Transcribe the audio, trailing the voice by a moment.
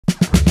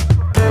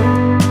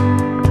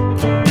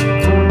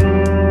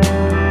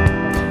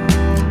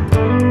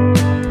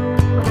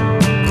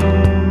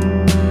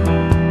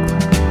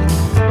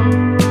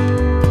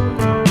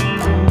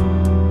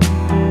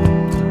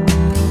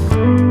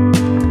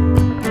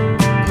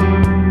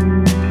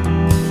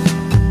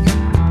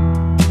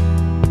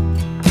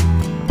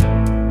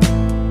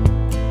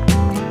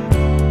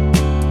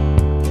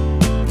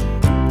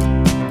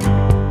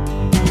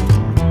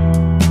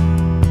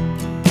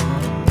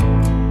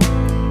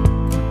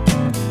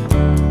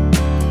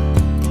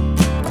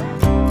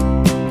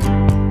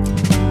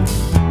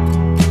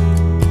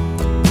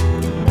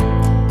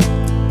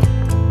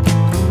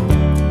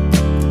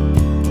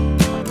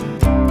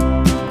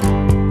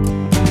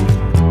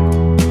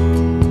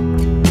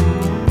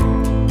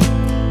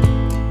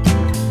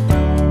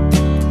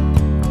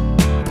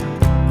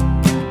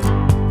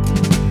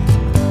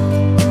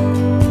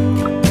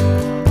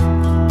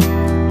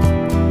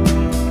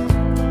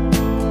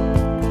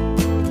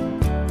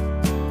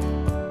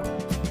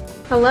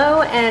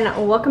Hello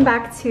and welcome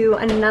back to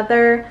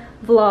another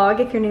vlog.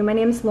 If you're new, my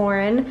name's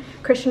Lauren.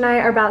 Christian and I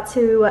are about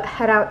to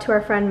head out to our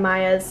friend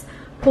Maya's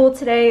pool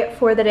today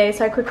for the day,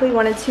 so I quickly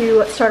wanted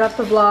to start off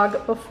the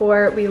vlog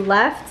before we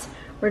left.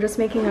 We're just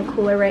making a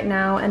cooler right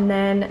now, and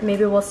then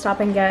maybe we'll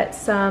stop and get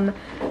some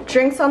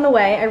drinks on the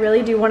way. I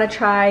really do want to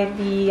try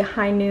the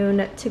High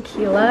Noon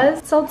tequila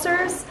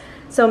seltzers,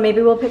 so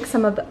maybe we'll pick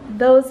some of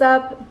those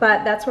up,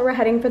 but that's where we're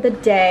heading for the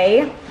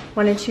day.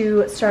 Wanted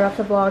to start off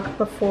the vlog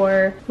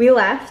before we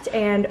left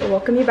and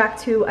welcome you back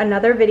to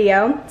another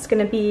video. It's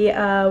gonna be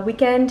a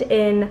weekend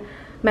in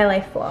my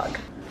life vlog.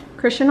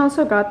 Christian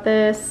also got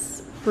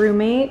this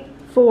roommate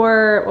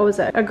for, what was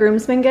it, a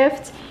groomsman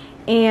gift,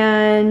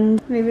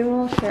 and maybe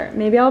we'll share it.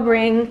 Maybe I'll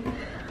bring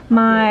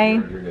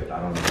my,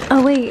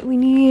 oh wait, we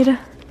need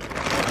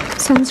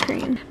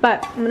sunscreen.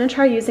 But I'm gonna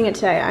try using it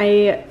today.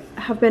 I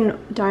have been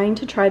dying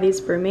to try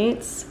these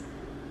roommates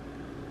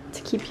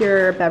to keep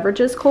your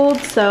beverages cold,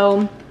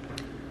 so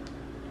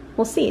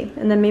we'll see.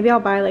 And then maybe I'll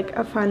buy like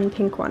a fun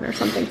pink one or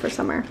something for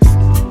summer.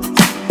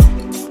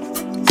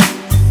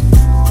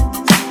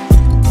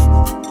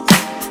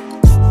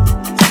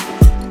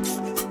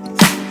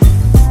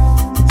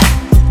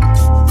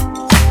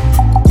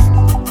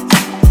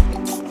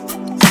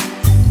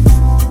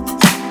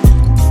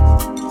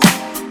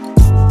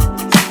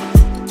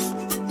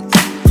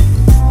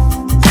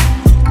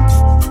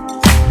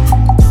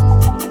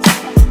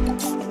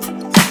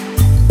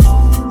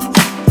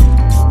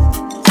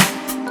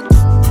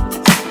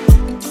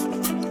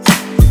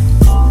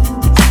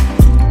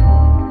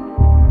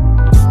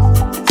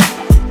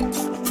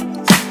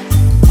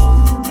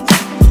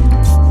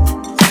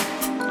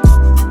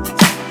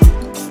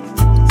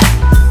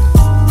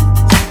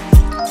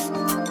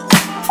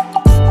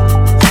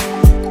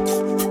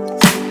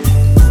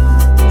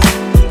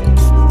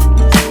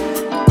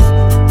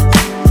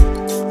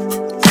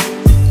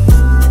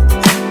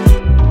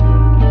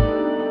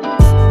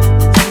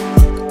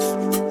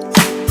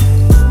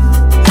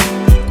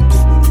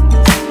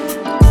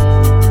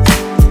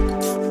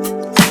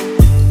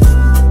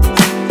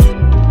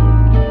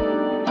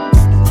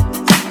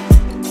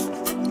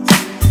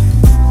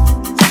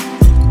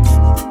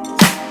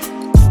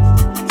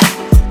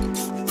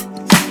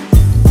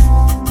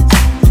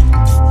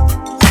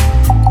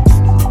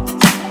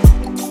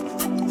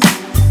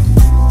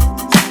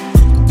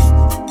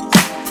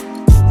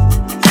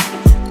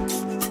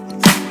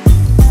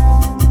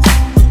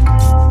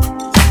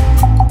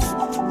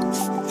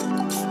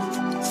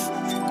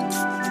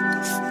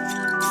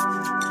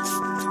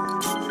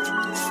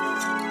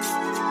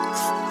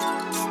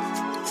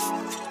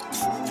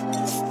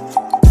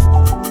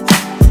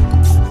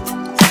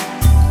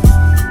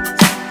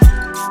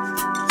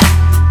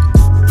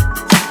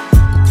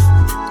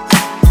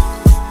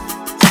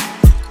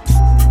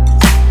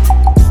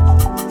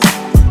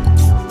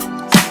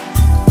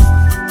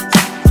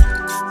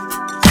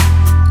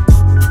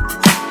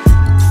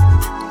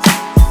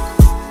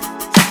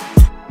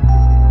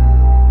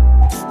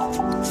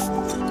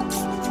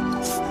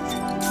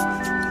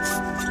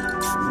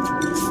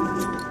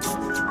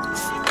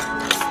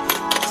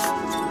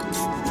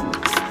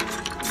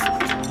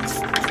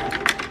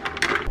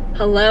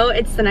 Hello,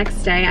 it's the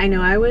next day. I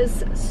know I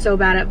was so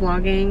bad at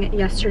vlogging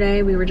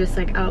yesterday. We were just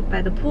like out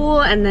by the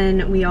pool, and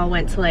then we all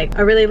went to like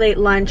a really late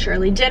lunch,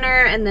 early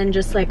dinner, and then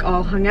just like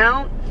all hung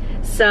out.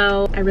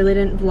 So I really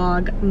didn't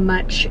vlog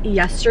much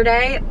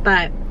yesterday,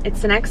 but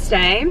it's the next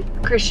day.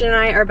 Christian and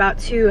I are about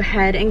to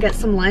head and get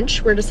some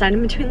lunch. We're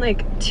deciding between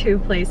like two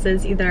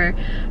places, either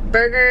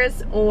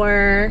burgers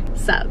or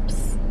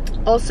subs.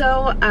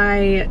 Also,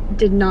 I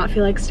did not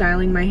feel like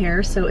styling my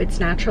hair, so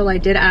it's natural. I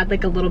did add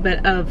like a little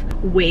bit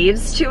of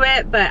waves to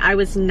it, but I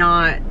was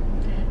not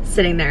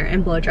sitting there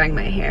and blow drying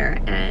my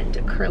hair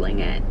and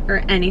curling it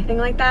or anything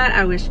like that.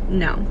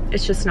 No,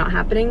 it's just not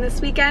happening this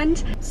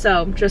weekend.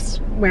 So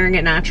just wearing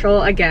it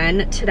natural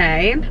again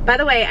today. By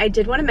the way, I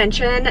did want to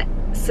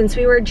mention, since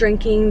we were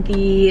drinking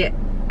the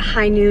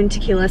High Noon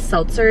tequila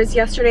seltzers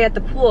yesterday at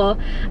the pool,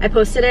 I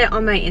posted it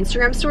on my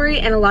Instagram story,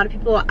 and a lot of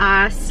people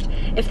asked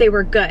if they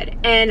were good,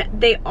 and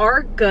they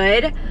are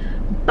good,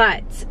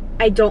 but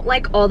I don't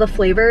like all the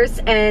flavors,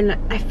 and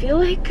I feel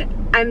like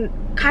I'm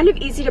kind of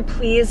easy to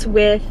please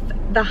with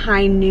the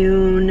High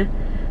Noon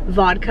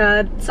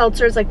vodka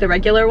seltzers, like the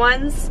regular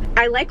ones.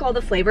 I like all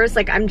the flavors,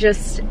 like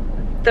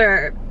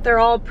they're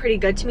all pretty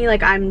good to me.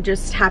 Like, I'm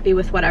just happy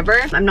with whatever.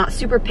 I'm not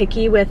super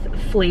picky with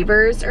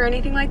flavors or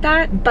anything like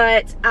that,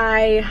 but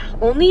I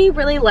only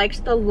really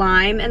liked the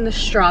lime and the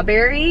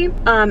strawberry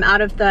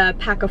out of the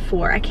pack of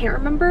 4. I can't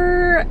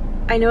remember.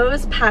 I know it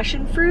was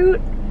passion fruit,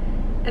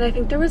 and I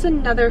think there was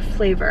another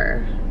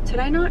flavor. Did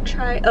I not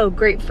try? Oh,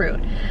 grapefruit.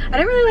 I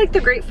didn't really like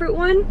the grapefruit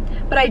one,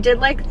 but I do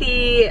like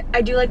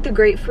the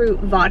grapefruit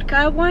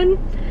vodka one.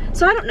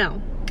 So I don't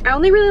know. I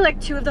only really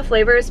like 2 of the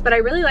flavors, but I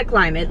really like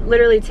lime. It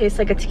literally tastes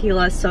like a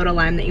tequila soda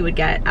lime that you would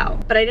get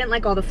out. But I didn't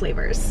like all the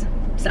flavors,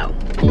 so.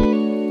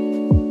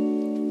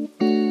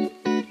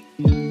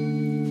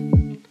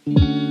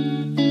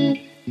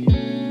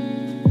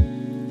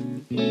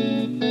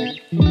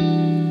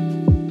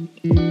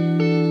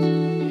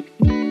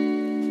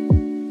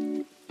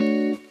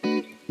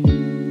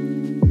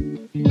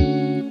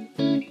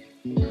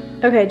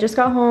 Okay, just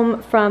got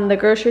home from the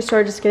grocery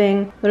store, just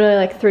getting literally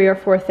like 3 or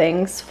 4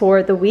 things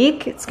for the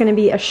week. It's gonna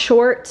be a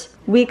short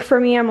week for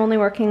me. I'm only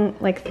working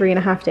like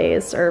 3.5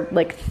 days, or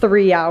like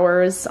 3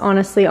 hours,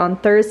 honestly, on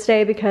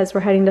Thursday, because we're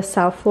heading to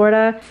South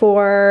Florida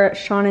for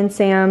Sean and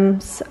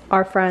Sam's,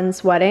 our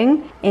friend's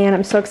wedding. And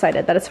I'm so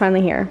excited that it's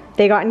finally here.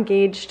 They got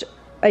engaged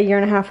a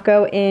 1.5 years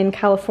ago in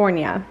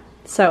California.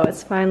 So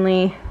it's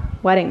finally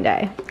wedding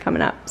day coming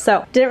up.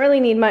 So didn't really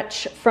need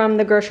much from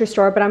the grocery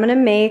store, but I'm gonna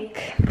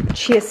make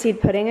chia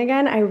seed pudding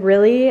again. I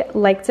really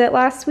liked it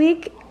last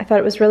week. I thought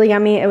it was really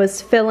yummy. It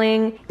was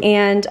filling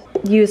and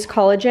used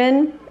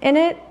collagen in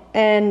it,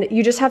 and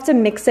you just have to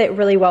mix it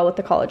really well with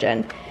the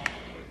collagen.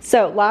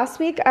 So last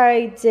week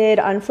I did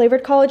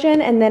unflavored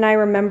collagen, and then I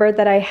remembered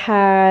that I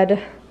had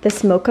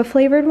this mocha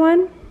flavored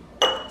one.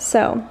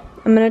 So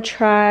I'm gonna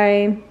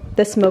try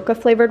this mocha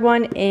flavored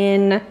one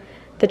in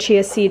the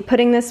chia seed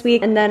pudding this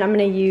week, and then I'm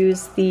gonna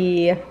use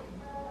the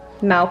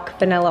milk,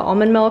 vanilla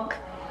almond milk,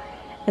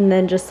 and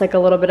then just like a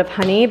little bit of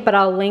honey, but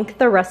I'll link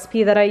the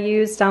recipe that I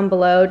use down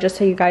below just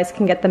so you guys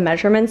can get the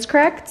measurements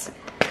correct.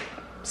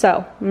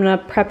 So I'm gonna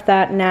prep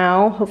that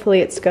now. Hopefully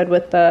it's good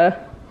with the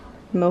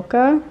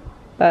mocha,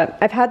 but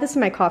I've had this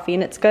in my coffee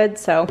and it's good,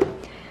 so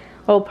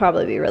it'll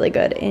probably be really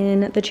good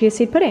in the chia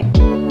seed pudding.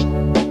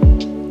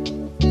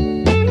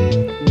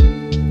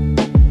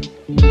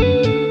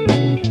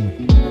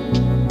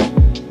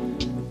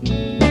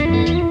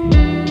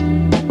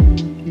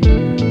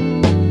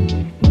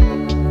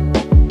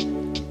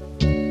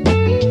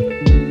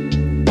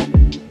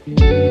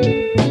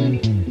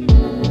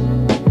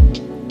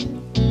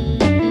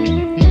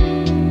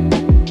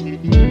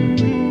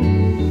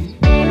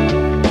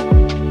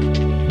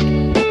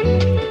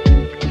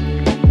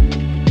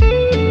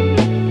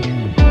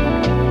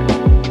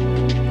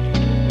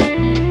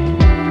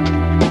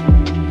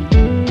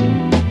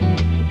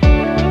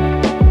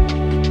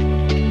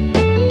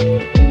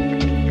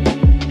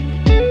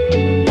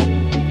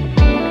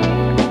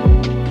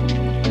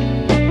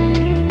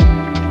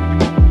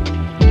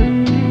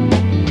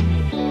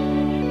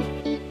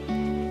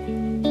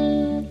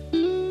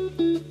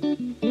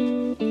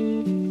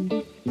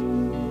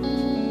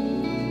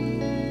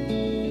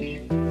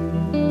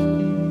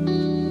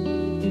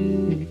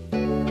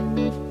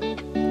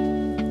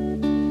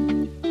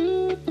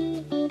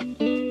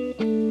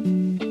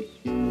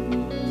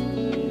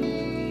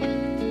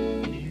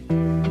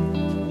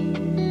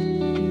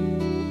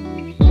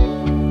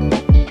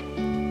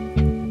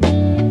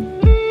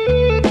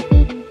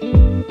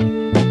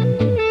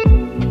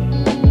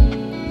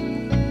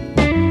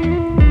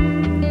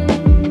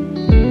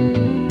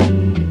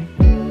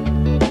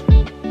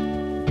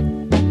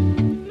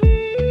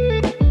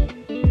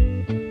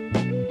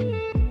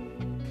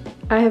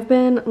 I have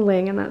been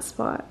laying in that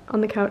spot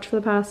on the couch for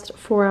the past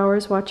 4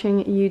 hours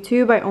watching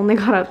YouTube. I only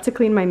got up to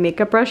clean my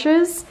makeup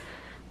brushes,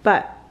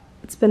 but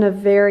it's been a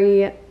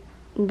very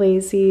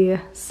lazy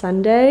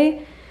Sunday,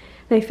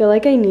 and I feel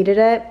like I needed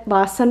it.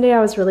 Last Sunday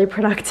I was really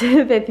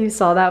productive. If you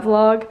saw that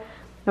vlog,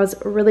 I was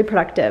really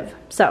productive.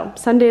 So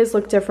Sundays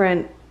look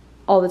different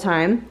all the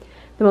time.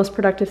 The most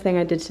productive thing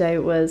I did today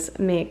was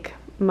make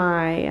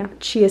my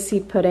chia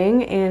seed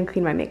pudding and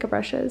clean my makeup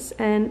brushes,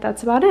 and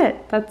that's about it.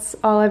 That's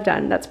all I've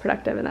done that's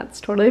productive, and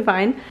that's totally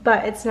fine.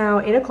 But it's now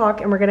 8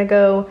 o'clock and we're gonna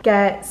go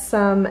get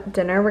some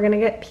dinner. We're gonna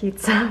get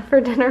pizza for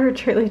dinner. We're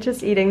truly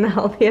just eating the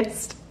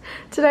healthiest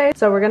today.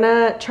 So we're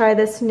gonna try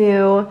this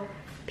new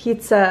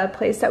pizza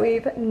place that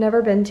we've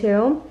never been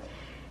to,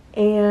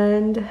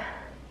 and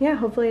yeah,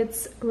 hopefully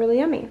it's really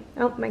yummy.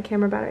 Oh, my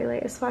camera battery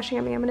light is flashing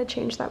at me. I'm gonna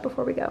change that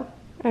before we go.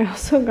 I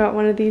also got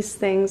one of these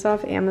things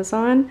off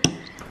Amazon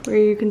where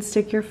you can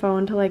stick your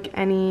phone to like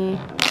any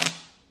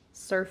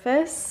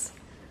surface,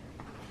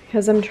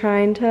 because I'm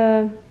trying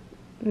to,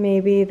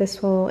 maybe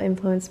this will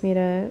influence me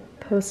to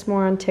post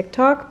more on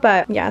TikTok.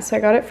 But yeah, so I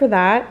got it for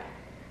that.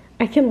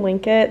 I can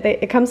link it.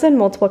 It comes in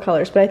multiple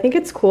colors, but I think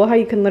it's cool how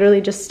you can literally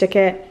just stick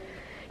it.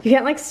 You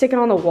can't like stick it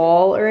on the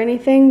wall or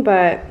anything,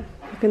 but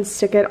you can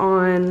stick it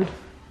on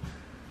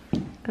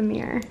a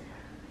mirror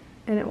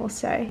and it will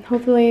stay.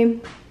 Hopefully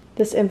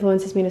this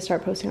influences me to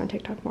start posting on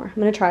TikTok more. I'm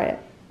gonna try it.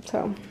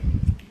 So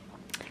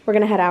we're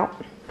gonna head out.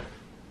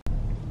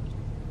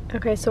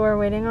 Okay, so we're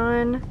waiting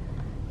on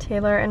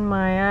Taylor and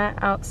Maya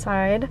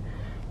outside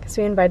because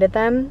we invited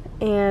them,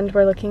 and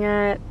we're looking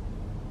at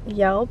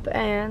Yelp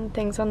and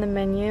things on the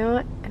menu,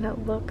 and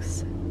it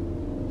looks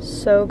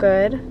so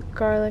good.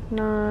 Garlic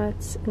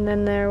knots, and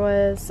then there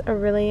was a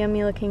really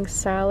yummy looking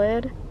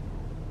salad,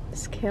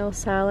 this kale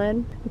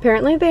salad.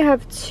 Apparently they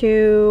have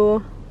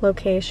 2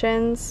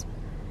 locations.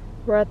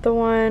 We're at the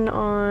one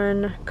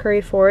on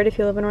Curry Ford if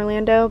you live in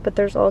Orlando, but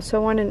there's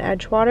also one in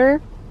Edgewater.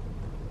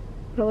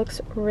 It looks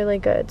really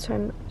good, so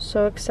I'm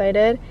so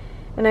excited.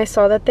 And I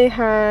saw that they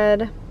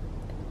had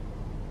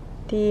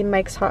the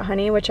Mike's Hot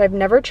Honey, which I've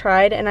never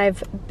tried, and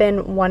I've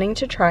been wanting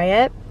to try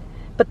it,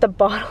 but the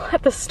bottle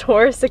at the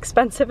store is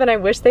expensive, and I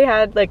wish they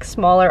had like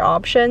smaller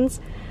options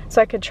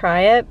so I could try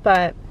it.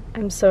 But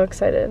I'm so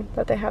excited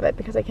that they have it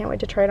because I can't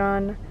wait to try it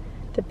on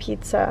the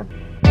pizza.